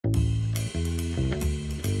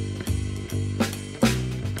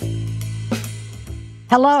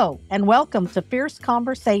Hello, and welcome to Fierce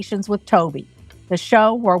Conversations with Toby, the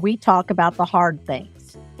show where we talk about the hard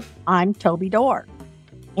things. I'm Toby Dorr.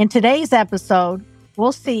 In today's episode,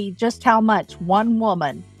 we'll see just how much one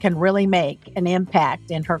woman can really make an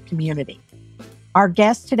impact in her community. Our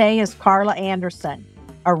guest today is Carla Anderson,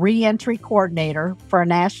 a reentry coordinator for a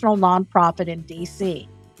national nonprofit in D.C.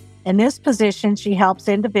 In this position, she helps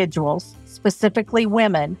individuals, specifically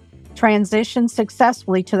women, transition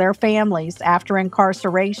successfully to their families after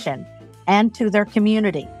incarceration and to their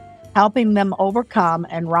community, helping them overcome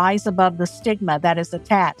and rise above the stigma that is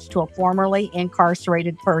attached to a formerly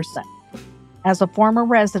incarcerated person. As a former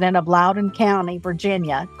resident of Loudoun County,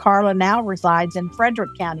 Virginia, Carla now resides in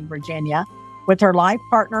Frederick County, Virginia, with her life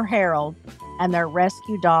partner, Harold, and their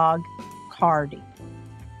rescue dog, Cardi.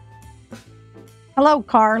 Hello,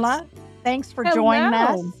 Carla. Thanks for joining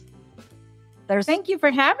us. Thank you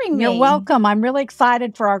for having me. You're welcome. I'm really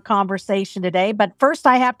excited for our conversation today. But first,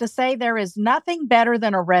 I have to say there is nothing better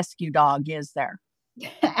than a rescue dog, is there?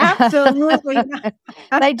 Absolutely.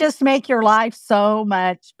 They just make your life so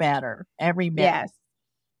much better every minute. Yes.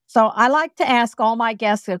 So I like to ask all my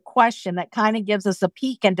guests a question that kind of gives us a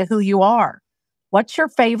peek into who you are. What's your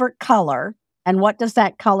favorite color? And what does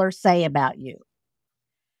that color say about you?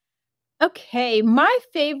 Okay, my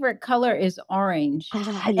favorite color is orange.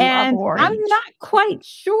 I and love orange. I'm not quite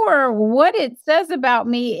sure what it says about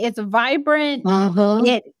me. It's vibrant.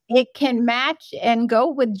 It can match and go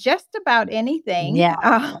with just about anything. Yeah.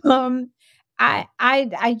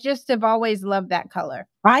 I just have always loved that color.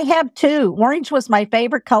 I have too. Orange was my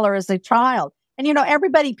favorite color as a child. And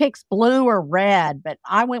everybody picks blue or red, but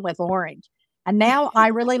I went with orange. And now I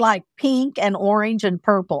really like pink and orange and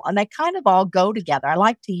purple, and they kind of all go together. I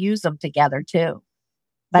like to use them together too.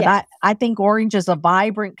 But yes. I think orange is a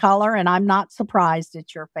vibrant color, and I'm not surprised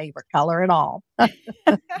it's your favorite color at all.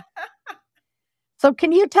 So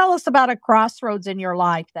can you tell us about a crossroads in your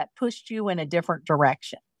life that pushed you in a different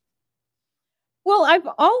direction? Well, I've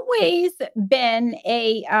always been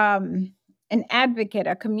an advocate,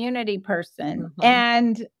 a community person. Mm-hmm.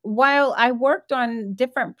 And while I worked on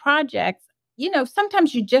different projects,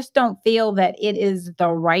 sometimes you just don't feel that it is the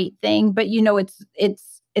right thing, but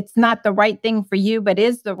it's not the right thing for you, but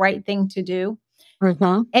is the right thing to do.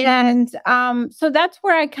 Mm-hmm. And so that's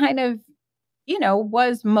where I kind of,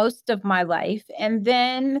 was most of my life. And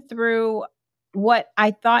then through what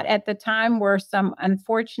I thought at the time were some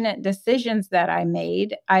unfortunate decisions that I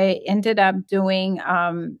made, I ended up doing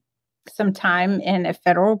some time in a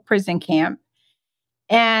federal prison camp.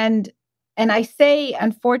 And I say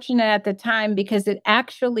unfortunate at the time because it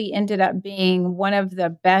actually ended up being one of the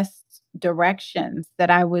best directions that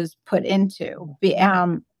I was put into.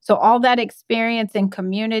 So all that experience in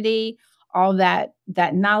community, all that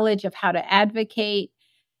knowledge of how to advocate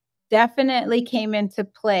definitely came into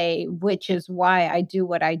play, which is why I do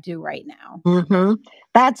what I do right now. Mm-hmm.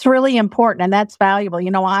 That's really important and that's valuable.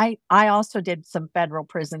 I also did some federal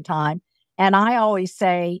prison time, and I always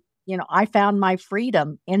say, I found my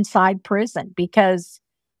freedom inside prison because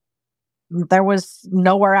there was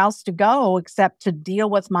nowhere else to go except to deal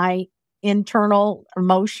with my internal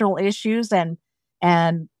emotional issues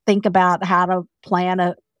and think about how to plan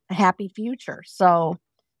a happy future. So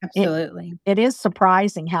absolutely. It is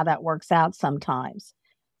surprising how that works out sometimes.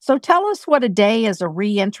 So tell us what a day as a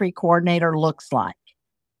reentry coordinator looks like.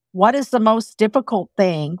 What is the most difficult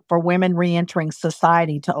thing for women reentering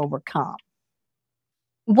society to overcome?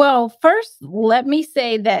 Well, first, let me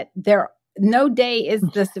say that no day is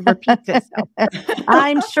this repeats itself.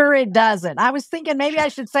 I'm sure it doesn't. I was thinking maybe I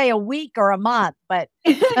should say a week or a month, but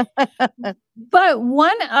but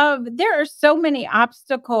there are so many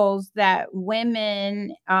obstacles that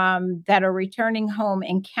women that are returning home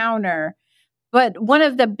encounter. But one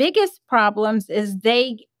of the biggest problems is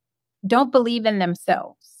they don't believe in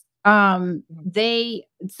themselves.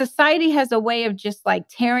 Society has a way of just like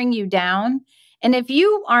tearing you down. And if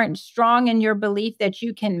you aren't strong in your belief that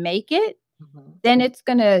you can make it, then it's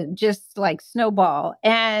going to just like snowball.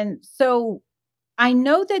 And so I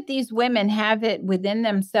know that these women have it within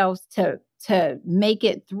themselves to make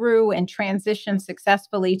it through and transition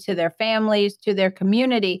successfully to their families, to their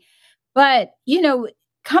community. But,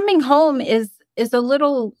 coming home is a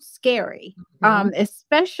little scary,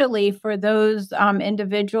 especially for those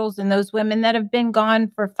individuals and those women that have been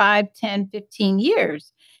gone for 5, 10, 15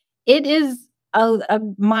 years. It is a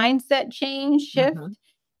mindset change shift.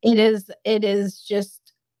 It is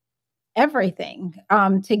just everything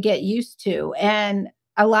to get used to. And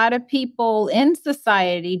a lot of people in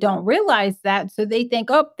society don't realize that. So they think,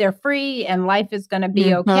 they're free and life is going to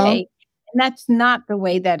be okay. And that's not the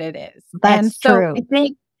way that it is. That's true. I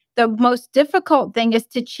think the most difficult thing is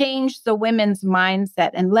to change the women's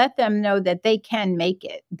mindset and let them know that they can make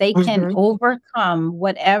it. They can overcome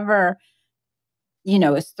whatever,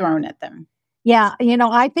 is thrown at them. Yeah,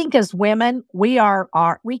 I think as women, we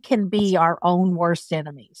can be our own worst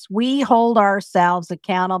enemies. We hold ourselves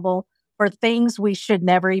accountable for things we should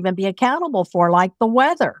never even be accountable for, like the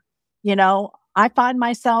weather. I find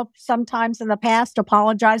myself sometimes in the past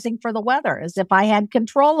apologizing for the weather as if I had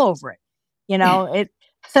control over it.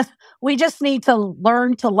 We just need to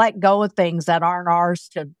learn to let go of things that aren't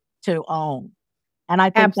ours to own. And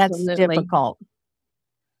I think that's difficult.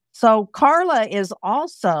 So Carla is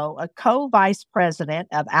also a co-vice president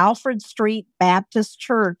of Alfred Street Baptist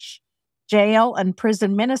Church Jail and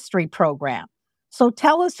Prison Ministry Program. So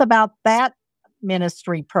tell us about that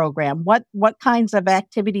ministry program. What kinds of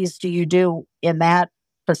activities do you do in that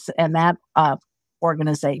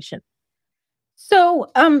organization? So,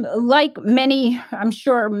 like many, I'm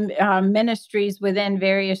sure, ministries within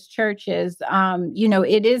various churches,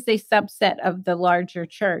 it is a subset of the larger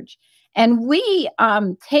church. And we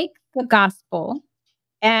take the gospel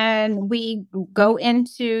and we go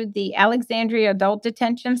into the Alexandria Adult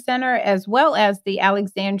Detention Center as well as the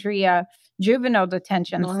Alexandria Juvenile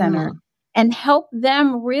Detention Center and help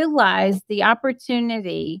them realize the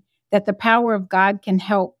opportunity that the power of God can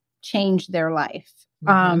help change their life.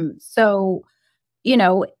 So,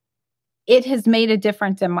 it has made a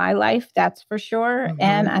difference in my life, that's for sure.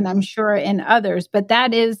 And I'm sure in others, but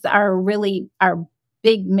that is our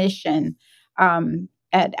big mission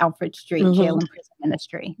at Alfred Street Jail and Prison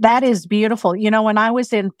Ministry. That is beautiful. When I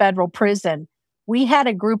was in federal prison, we had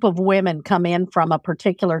a group of women come in from a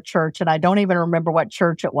particular church, and I don't even remember what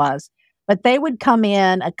church it was, but they would come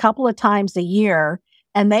in a couple of times a year,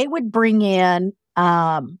 and they would bring in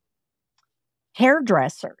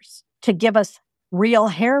hairdressers to give us real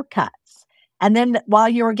haircuts. And then while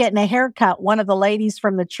you were getting a haircut, one of the ladies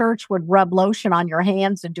from the church would rub lotion on your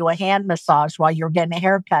hands and do a hand massage while you were getting a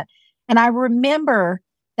haircut. And I remember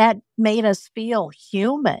that made us feel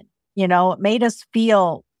human. It made us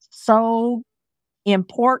feel so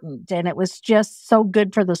important, and it was just so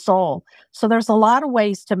good for the soul. So there's a lot of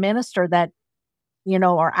ways to minister that,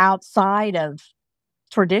 are outside of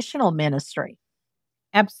traditional ministry.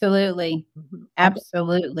 Absolutely.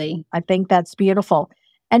 Absolutely. I think that's beautiful.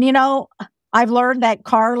 And, I've learned that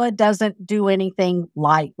Carla doesn't do anything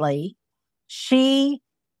lightly. She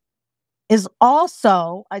is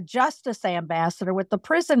also a justice ambassador with the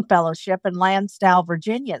Prison Fellowship in Lansdowne,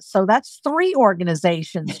 Virginia. So that's 3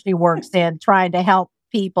 organizations she works in trying to help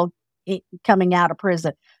people coming out of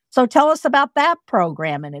prison. So tell us about that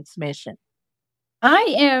program and its mission.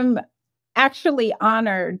 I am actually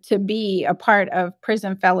honored to be a part of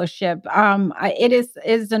Prison Fellowship. It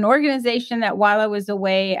is an organization that while I was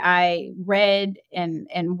away, I read and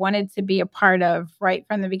wanted to be a part of right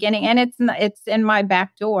from the beginning. And it's in my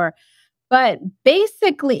back door. But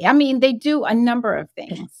basically, they do a number of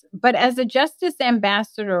things. But as a justice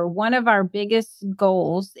ambassador, one of our biggest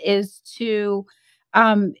goals is to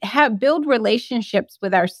build relationships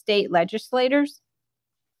with our state legislators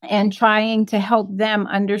and trying to help them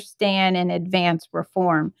understand and advance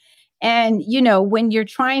reform. And, when you're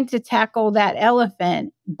trying to tackle that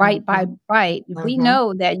elephant bite by bite, we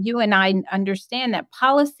know that you and I understand that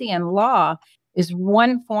policy and law is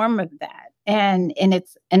one form of that. And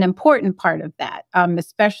it's an important part of that,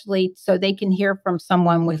 especially so they can hear from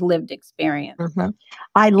someone with lived experience.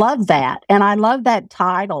 I love that. And I love that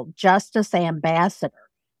title, Justice Ambassador.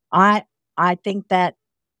 I think that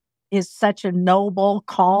is such a noble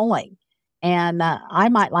calling. And I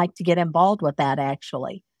might like to get involved with that,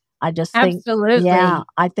 actually. I just think, absolutely. Yeah,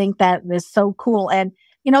 I think that is so cool. And,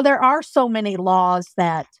 there are so many laws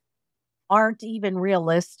that aren't even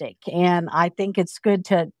realistic. And I think it's good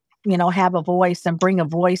to, have a voice and bring a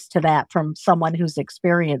voice to that from someone who's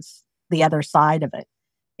experienced the other side of it.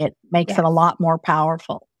 It makes it a lot more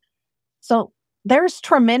powerful. So there's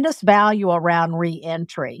tremendous value around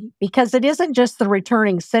reentry because it isn't just the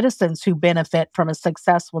returning citizens who benefit from a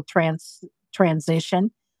successful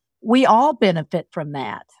transition. We all benefit from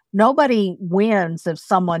that. Nobody wins if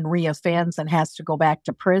someone reoffends and has to go back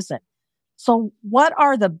to prison. So what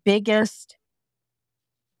are the biggest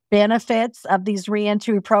benefits of these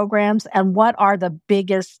reentry programs, and what are the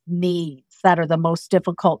biggest needs that are the most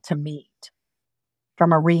difficult to meet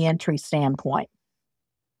from a reentry standpoint?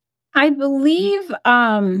 I believe,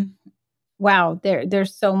 wow,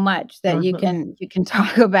 there's so much that you can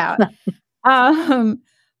talk about. One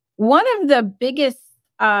of the biggest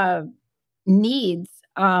needs,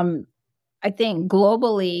 I think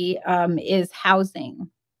globally, is housing.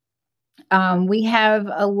 We have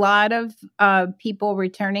a lot of people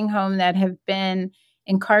returning home that have been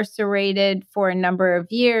incarcerated for a number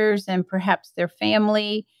of years, and perhaps their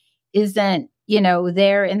family isn't,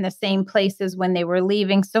 there in the same places when they were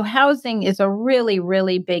leaving. So housing is a really,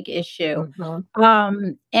 really big issue.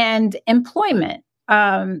 And employment.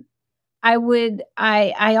 I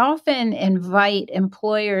often invite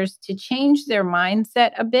employers to change their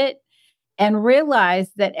mindset a bit and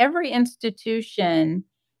realize that every institution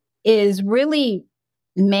is really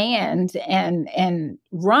manned and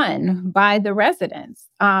run by the residents.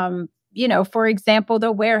 For example,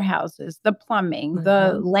 the warehouses, the plumbing,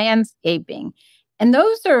 the landscaping, and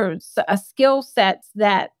those are skill sets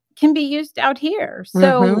that can be used out here.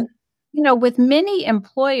 So, with many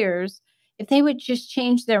employers, if they would just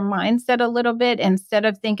change their mindset a little bit, instead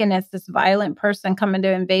of thinking it's this violent person coming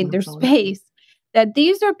to invade their space, that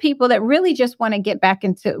these are people that really just want to get back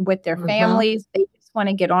into with their families. They just want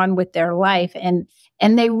to get on with their life. And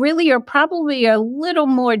they really are probably a little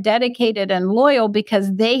more dedicated and loyal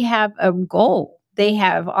because they have a goal. They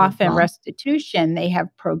have often restitution, they have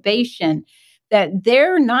probation, that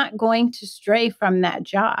they're not going to stray from that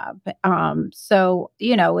job. So,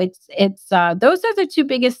 it's those are the two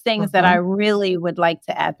biggest things that I really would like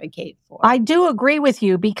to advocate for. I do agree with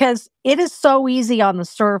you, because it is so easy on the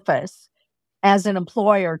surface as an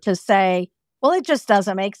employer to say, well, it just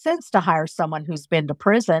doesn't make sense to hire someone who's been to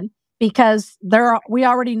prison, because we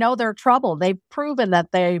already know they're trouble. They've proven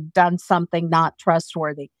that they've done something not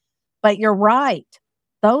trustworthy. But you're right.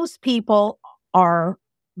 Those people are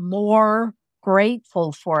more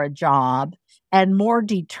grateful for a job and more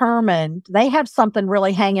determined. They have something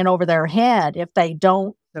really hanging over their head if they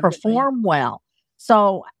don't perform well.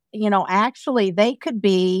 So, actually they could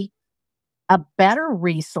be a better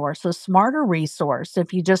resource, a smarter resource,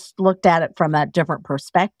 if you just looked at it from that different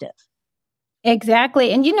perspective.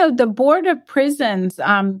 Exactly. And, the Board of Prisons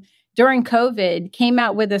during COVID came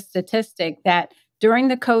out with a statistic that during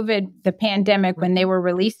the pandemic, when they were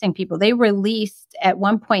releasing people, they released at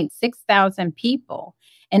 1,600 people.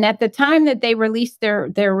 And at the time that they released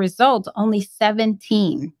their results, only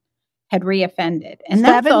 17 had reoffended. And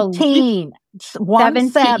that's 17,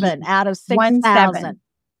 17 out of 6,000.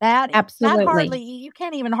 That absolutely. You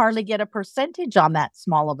can't even hardly get a percentage on that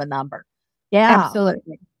small of a number. Yeah.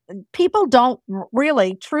 Absolutely. People don't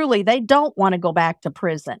really, truly, they don't want to go back to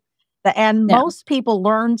prison. And most people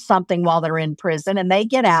learn something while they're in prison, and they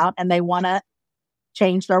get out and they want to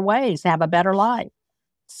change their ways, have a better life.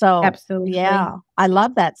 So, absolutely. Yeah, I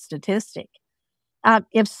love that statistic.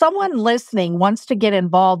 If someone listening wants to get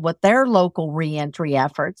involved with their local reentry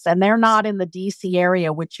efforts and they're not in the DC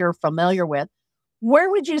area, which you're familiar with, where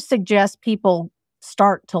would you suggest people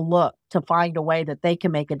start to look to find a way that they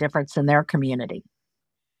can make a difference in their community?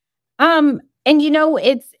 And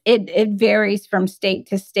it varies from state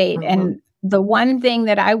to state. And the one thing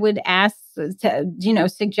that I would ask to,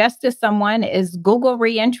 suggest to someone is Google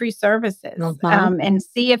reentry services, and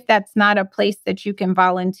see if that's not a place that you can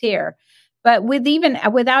volunteer. But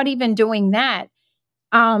without even doing that,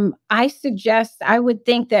 I would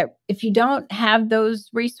think that if you don't have those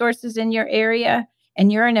resources in your area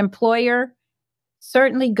and you're an employer,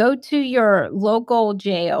 certainly go to your local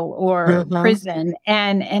jail or prison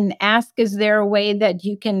and ask, is there a way that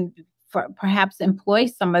you can perhaps employ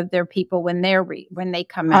some of their people when they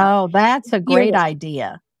come out? Oh, that's a great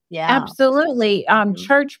idea. Yeah, absolutely.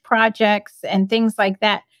 Church projects and things like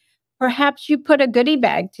that. Perhaps you put a goodie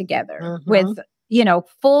bag together with,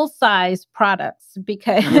 full-size products,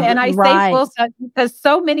 because, and I say full-size because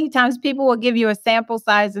so many times people will give you a sample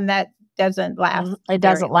size and that doesn't last. It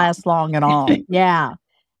doesn't last long at all. Yeah.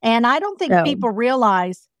 And I don't think people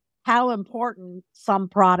realize how important some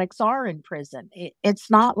products are in prison.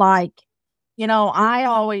 It's not like, I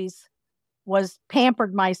always was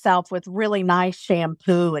pampered myself with really nice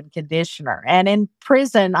shampoo and conditioner. And in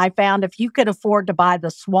prison, I found if you could afford to buy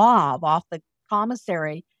the swab off the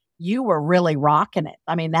commissary, you were really rocking it.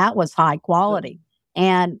 I mean, that was high quality.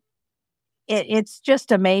 And it's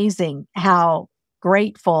just amazing how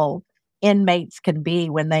grateful inmates can be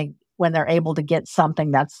when they're able to get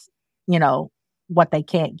something that's, what they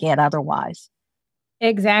can't get otherwise.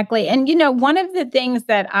 Exactly. And, one of the things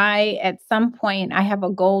that at some point, I have a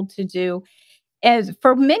goal to do is,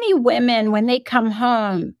 for many women, when they come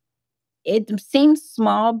home, it seems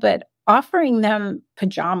small, but offering them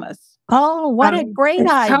pajamas. Oh, what a great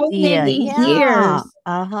idea. So many years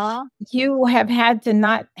you have had to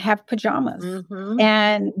not have pajamas.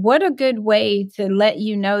 And what a good way to let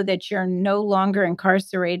you know that you're no longer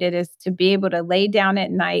incarcerated is to be able to lay down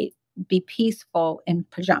at night, be peaceful in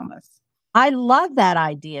pajamas. I love that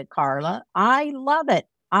idea, Carla. I love it.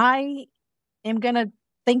 I am going to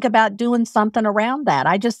think about doing something around that.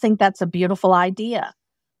 I just think that's a beautiful idea.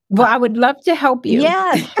 Well, I would love to help you.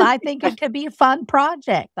 Yes, I think it could be a fun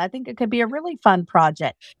project. I think it could be a really fun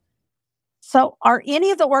project. So, are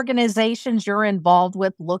any of the organizations you're involved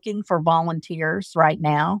with looking for volunteers right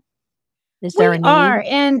now? Is there We a need? are,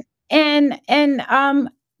 and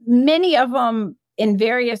many of them in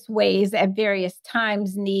various ways at various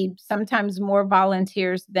times need sometimes more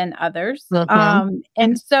volunteers than others.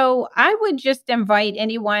 And so I would just invite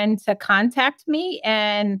anyone to contact me,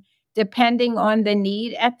 and depending on the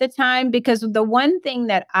need at the time, because the one thing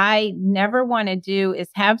that I never want to do is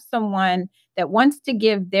have someone that wants to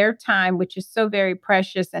give their time, which is so very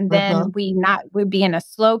precious, and then we'd be in a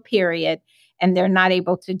slow period and they're not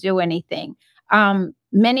able to do anything.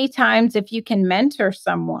 Many times, if you can mentor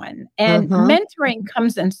someone, and mentoring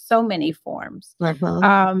comes in so many forms.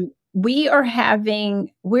 We're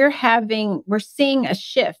seeing a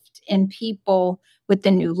shift in people with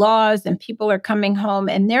the new laws, and people are coming home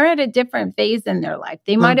and they're at a different phase in their life.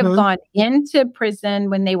 They might have gone into prison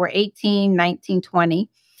when they were 18, 19, 20.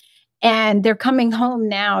 And they're coming home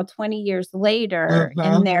now 20 years later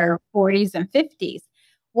in their 40s and 50s.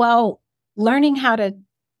 Well, learning how to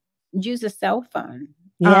use a cell phone,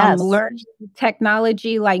 learning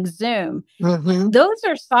technology like Zoom. Those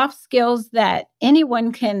are soft skills that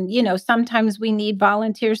anyone can, sometimes we need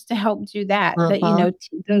volunteers to help do that,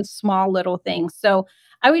 those small little things. So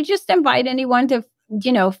I would just invite anyone to,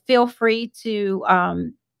 feel free to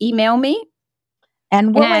email me.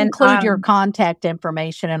 And we'll include your contact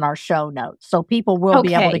information in our show notes, so people will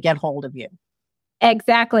be able to get hold of you.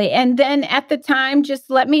 Exactly. And then at the time, just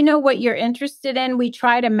let me know what you're interested in. We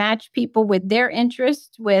try to match people with their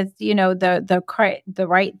interest with, the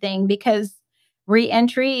right thing, because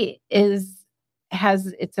reentry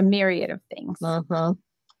it's a myriad of things.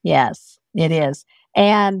 Yes, it is.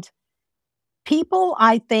 And people,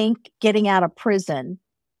 I think, getting out of prison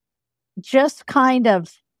just kind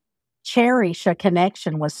of cherish a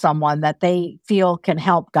connection with someone that they feel can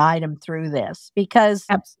help guide them through this. Because,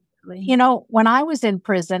 when I was in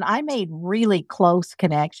prison, I made really close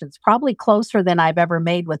connections, probably closer than I've ever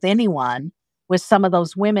made with anyone, with some of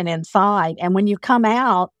those women inside. And when you come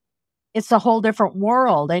out, it's a whole different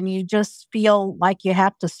world, and you just feel like you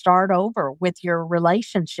have to start over with your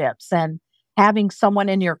relationships. And having someone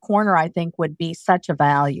in your corner, I think, would be such a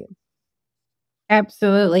value.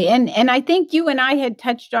 Absolutely. And I think you and I had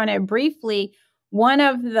touched on it briefly. One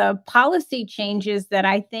of the policy changes that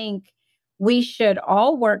I think we should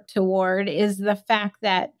all work toward is the fact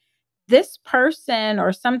that this person,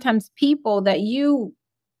 or sometimes people that you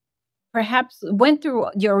perhaps went through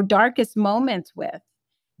your darkest moments with,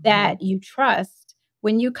 that you trust,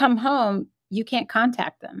 when you come home, you can't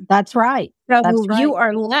contact them. That's right. So you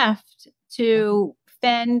are left to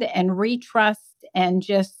fend and retrust and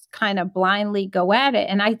just kind of blindly go at it.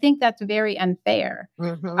 And I think that's very unfair,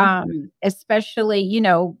 especially,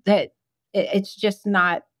 that it's just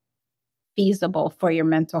not feasible for your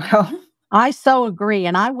mental health. I so agree.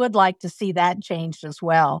 And I would like to see that changed as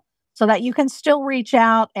well, so that you can still reach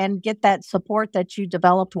out and get that support that you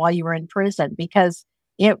developed while you were in prison, because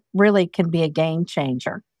it really can be a game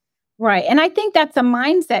changer. Right. And I think that's a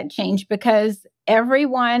mindset change, because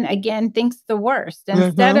everyone, again, thinks the worst.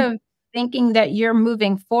 Instead of thinking that you're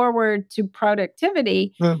moving forward to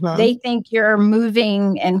productivity, they think you're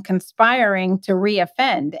moving and conspiring to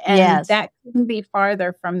reoffend. And that couldn't be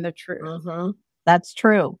farther from the truth. That's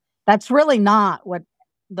true. That's really not what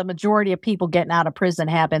the majority of people getting out of prison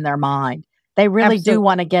have in their mind. They really do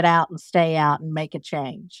want to get out and stay out and make a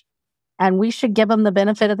change. And we should give them the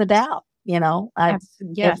benefit of the doubt. It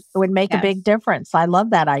would make a big difference. I love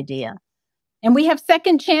that idea. And we have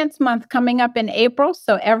Second Chance Month coming up in April,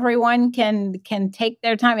 so everyone can take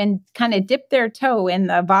their time and kind of dip their toe in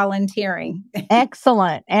the volunteering.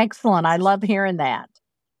 Excellent. I love hearing that.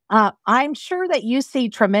 I'm sure that you see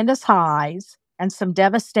tremendous highs and some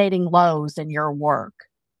devastating lows in your work.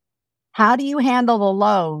 How do you handle the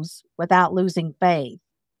lows without losing faith?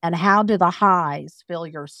 And how do the highs fill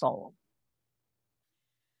your soul?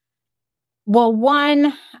 Well,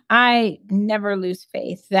 one, I never lose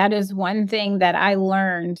faith. That is one thing that I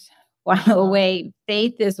learned while away.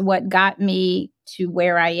 Faith is what got me to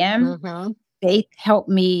where I am. Faith helped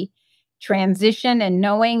me transition, and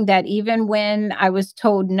knowing that even when I was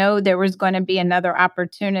told no, there was going to be another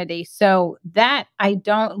opportunity. So that I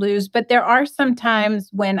don't lose. But there are some times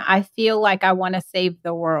when I feel like I want to save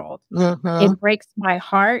the world. It breaks my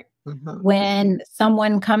heart when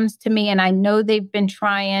someone comes to me and I know they've been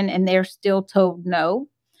trying and they're still told no.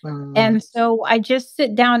 And so I just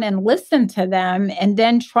sit down and listen to them and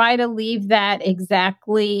then try to leave that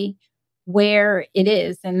exactly where it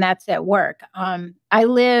is, and that's at work. I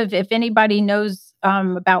live, if anybody knows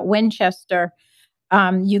about Winchester,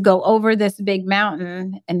 you go over this big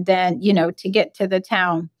mountain and then, to get to the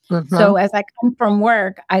town. So as I come from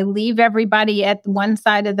work, I leave everybody at one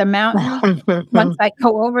side of the mountain. Once I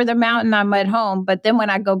go over the mountain, I'm at home. But then when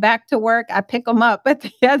I go back to work, I pick them up at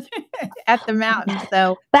the other at the mountain.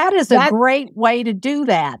 So that is a great way to do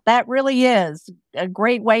that. That really is a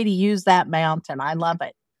great way to use that mountain. I love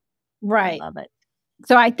it. Right. I love it.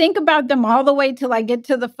 So I think about them all the way till I get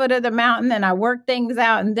to the foot of the mountain and I work things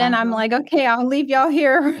out. And then I'm like, okay, I'll leave y'all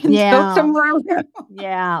here until tomorrow.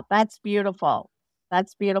 Yeah, that's beautiful.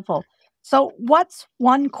 That's beautiful. So what's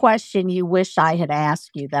one question you wish I had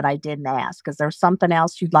asked you that I didn't ask? Is there something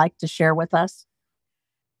else you'd like to share with us?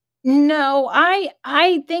 No,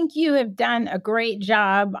 I think you have done a great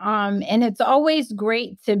job. And it's always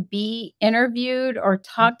great to be interviewed or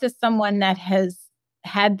talk to someone that has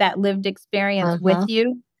had that lived experience with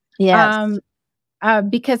you. Yes.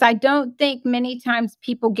 Because I don't think many times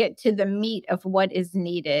people get to the meat of what is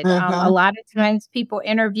needed. A lot of times people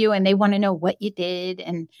interview and they want to know what you did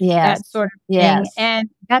and that sort of thing. And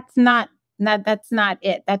that's not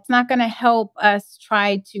it. That's not going to help us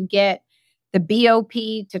try to get the BOP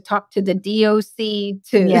to talk to the DOC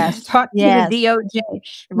to talk to the DOJ.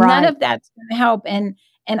 None of that's going to help. And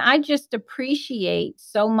I just appreciate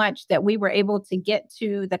so much that we were able to get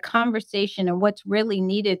to the conversation and what's really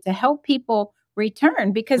needed to help people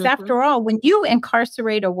return. Because after all, when you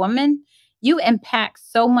incarcerate a woman, you impact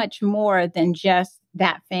so much more than just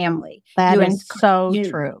that family. That is so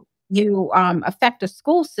true. You affect a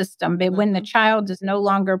school system when the child is no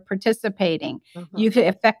longer participating. You could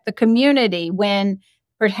affect the community when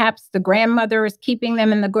perhaps the grandmother is keeping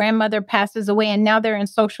them and the grandmother passes away and now they're in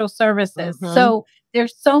social services. So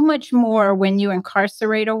there's so much more when you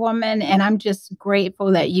incarcerate a woman. And I'm just grateful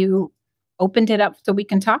that you opened it up so we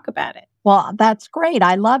can talk about it. Well, that's great.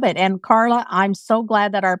 I love it. And Carla, I'm so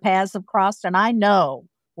glad that our paths have crossed. And I know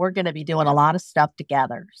we're going to be doing a lot of stuff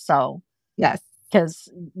together. So, yes, because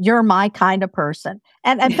you're my kind of person.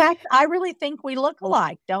 And in fact, I really think we look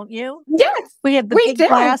alike, don't you? Yes. We have the big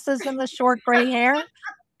glasses and the short gray hair.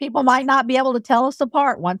 People might not be able to tell us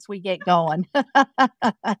apart once we get going.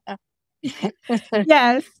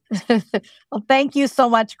 Yes. Well, thank you so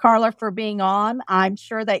much, Carla, for being on. I'm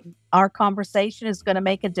sure that our conversation is going to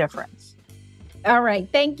make a difference. All right.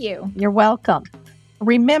 Thank you. You're welcome.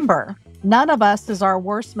 Remember, none of us is our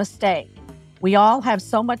worst mistake. We all have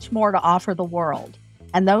so much more to offer the world.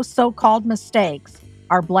 And those so-called mistakes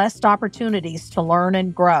are blessed opportunities to learn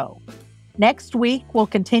and grow. Next week, we'll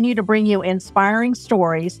continue to bring you inspiring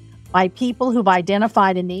stories by people who've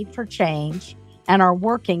identified a need for change and are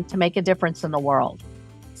working to make a difference in the world.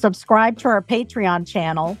 Subscribe to our Patreon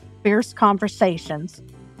channel, Fierce Conversations,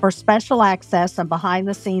 for special access and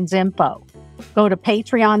behind-the-scenes info. Go to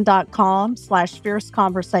patreon.com/Fierce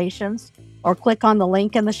Conversations or click on the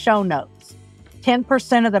link in the show notes.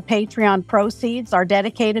 10% of the Patreon proceeds are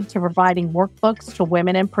dedicated to providing workbooks to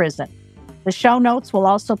women in prison. The show notes will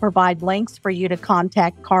also provide links for you to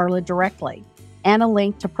contact Carla directly and a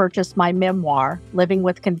link to purchase my memoir, Living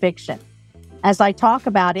with Conviction. As I talk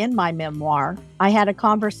about in my memoir, I had a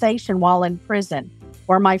conversation while in prison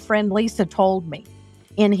where my friend Lisa told me,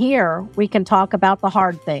 in here, we can talk about the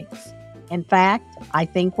hard things. In fact, I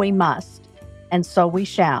think we must, and so we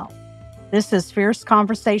shall. This is Fierce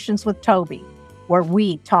Conversations with Toby, where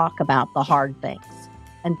we talk about the hard things.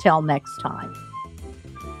 Until next time.